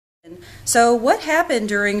So what happened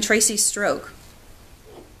during Tracy's stroke?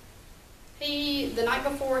 The night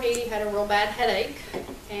before, he had a real bad headache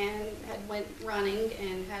and had went running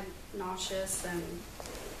and had nauseous and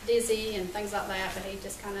dizzy and things like that, but he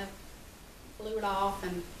just kind of blew it off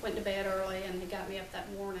and went to bed early, and he got me up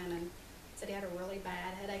that morning and said he had a really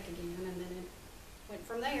bad headache again, and then it went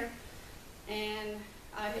from there. And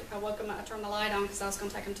I woke him up, I turned the light on because I was going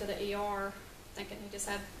to take him to the ER, thinking he just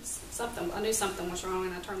had something. I knew something was wrong,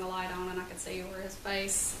 and I turned the light on and I could see where his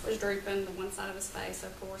face was drooping, the one side of his face.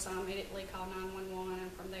 Of course, I immediately called 911,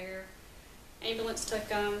 and from there, ambulance took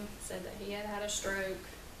him, said that he had had a stroke,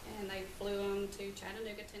 and they flew him to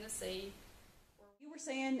Chattanooga, Tennessee. You were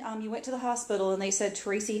saying you went to the hospital and they said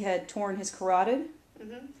Tracy had torn his carotid?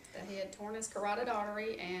 That he had torn his carotid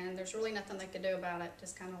artery, and there's really nothing they could do about it,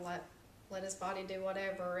 just kind of let his body do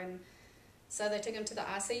whatever. And so they took him to the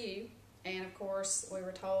ICU, and of course we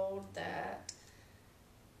were told that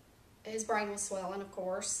his brain was swelling, of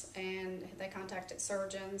course, and they contacted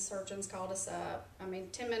surgeons. Surgeons called us up.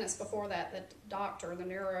 10 minutes before that, the doctor, the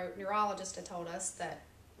neurologist, had told us that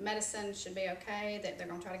medicine should be okay, that they're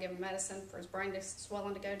going to try to give him medicine for his brain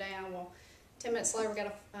swelling to go down. Well, 10 minutes later, we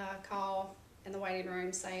got a call in the waiting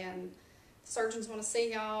room saying the surgeons want to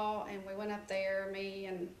see y'all, and we went up there, me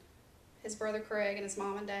and his brother Craig and his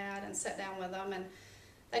mom and dad, and sat down with them, and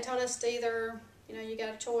they told us to either, you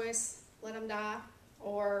got a choice, let him die,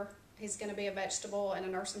 or he's going to be a vegetable in a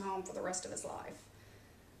nursing home for the rest of his life.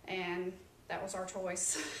 And that was our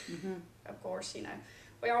choice. Of course,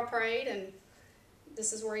 we all prayed, and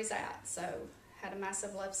this is where he's at. So had a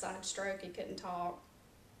massive left side stroke. He couldn't talk,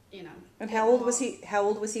 And how old was he? How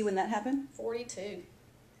old was he when that happened? 42.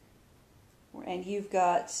 And you've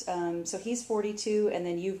got, so he's 42, and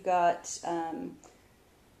then you've got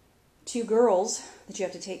 2 girls that you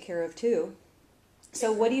have to take care of too.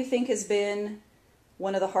 So what do you think has been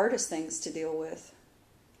one of the hardest things to deal with?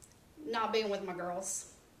 Not being with my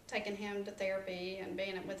girls, taking him to therapy and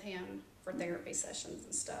being with him for therapy sessions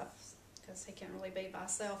and stuff, because he can't really be by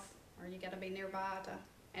himself, or you got to be nearby to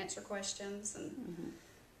answer questions and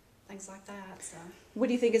things like that. So what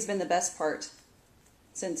do you think has been the best part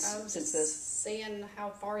since this? Seeing how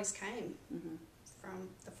far he's came. From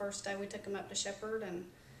the first day we took him up to Shepherd, and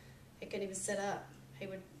he couldn't even sit up.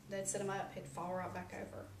 They'd sit him up, he'd fall right back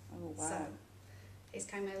over. Oh, wow. So he's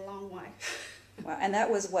come a long way. Wow. And that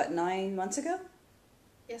was what, 9 months ago?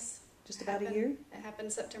 Yes. Just about a year? It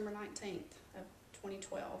happened September 19th of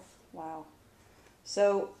 2012. Wow.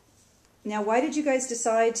 So now why did you guys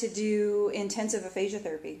decide to do intensive aphasia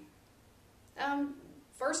therapy?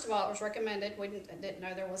 First of all, it was recommended. We didn't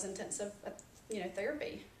know there was intensive,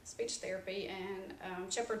 therapy, speech therapy,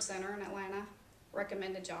 and Shepherd Center in Atlanta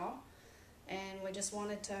recommended y'all. And we just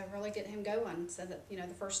wanted to really get him going, so that,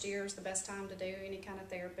 the first year is the best time to do any kind of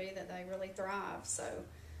therapy, that they really thrive. So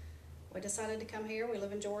we decided to come here. We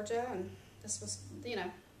live in Georgia, and this was,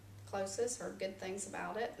 closest, heard good things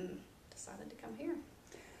about it, and decided to come here.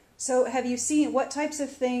 So have you seen, what types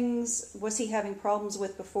of things was he having problems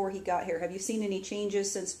with before he got here? Have you seen any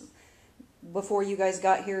changes since before you guys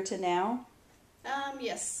got here to now?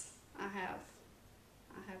 Yes, I have.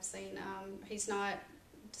 I have seen, he's not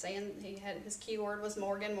saying, his keyword was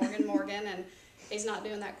Morgan, and he's not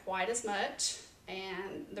doing that quite as much.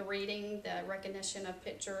 And the reading, the recognition of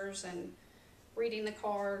pictures, and reading the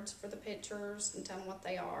cards for the pictures and telling what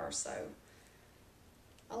they are. So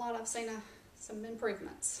I've seen some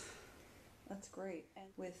improvements. That's great. And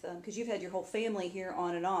with because you've had your whole family here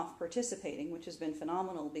on and off participating, which has been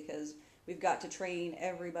phenomenal, because we've got to train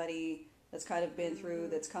everybody that's kind of been through,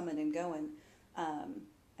 that's coming and going.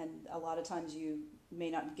 And a lot of times you may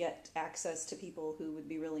not get access to people who would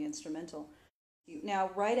be really instrumental. Now,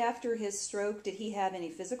 right after his stroke, did he have any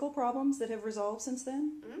physical problems that have resolved since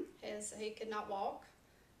then? He could not walk.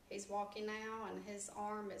 He's walking now, and his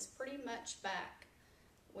arm is pretty much back.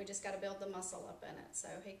 We just got to build the muscle up in it. So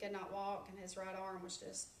he could not walk, and his right arm was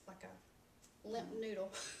just like a limp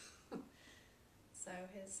noodle. So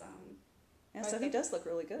his yeah, so he does look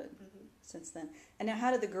really good since then. And now,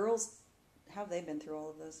 how have they been through all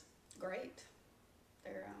of this? Great.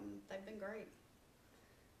 They've been great.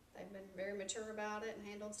 They've been very mature about it and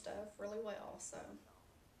handled stuff really well. So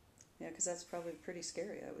yeah, because that's probably pretty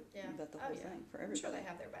scary. I would bet the whole thing for everybody. I'm sure they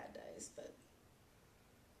have their bad days, but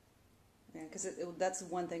yeah, because that's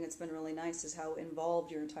one thing that's been really nice, is how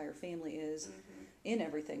involved your entire family is in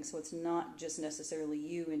everything. So it's not just necessarily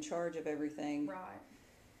you in charge of everything. Right.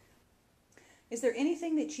 Is there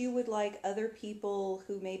anything that you would like other people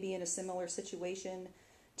who may be in a similar situation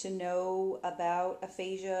to know about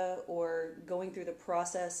aphasia, or going through the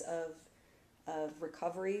process of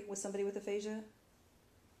recovery with somebody with aphasia?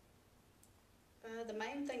 The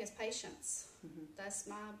main thing is patience. Mm-hmm. That's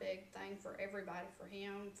my big thing for everybody, for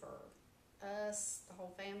him, for us, the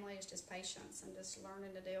whole family, is just patience and just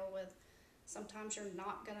learning to deal with. Sometimes you're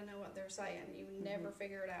not going to know what they're saying. You never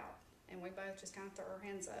figure it out. And we both just kind of throw our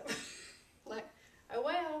hands up. Like, oh,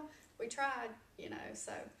 well, we tried,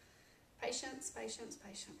 so patience, patience,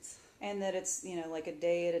 patience. And that it's, like a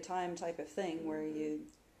day at a time type of thing where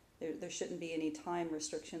there shouldn't be any time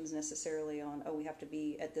restrictions necessarily on, we have to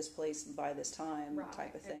be at this place by this time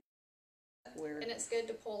type of thing. And it's good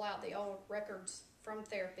to pull out the old records from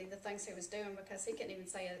therapy, the things he was doing, because he couldn't even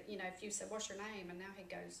say it. If you said, what's your name? And now he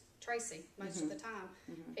goes, Tracy, most of the time.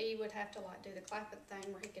 He would have to do the clapping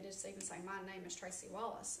thing where he could just even say, my name is Tracy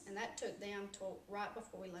Wallace. And that took them till right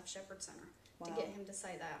before we left Shepherd Center to get him to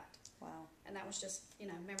say that. Wow. And that was just,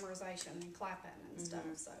 memorization and clapping and stuff.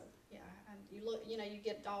 So, yeah, and you look, you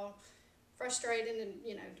get all frustrated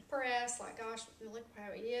and, depressed, like, gosh, look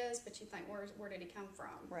how he is, but you think, where did he come from?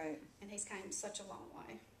 Right. And he's came such a long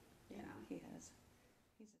way, He has.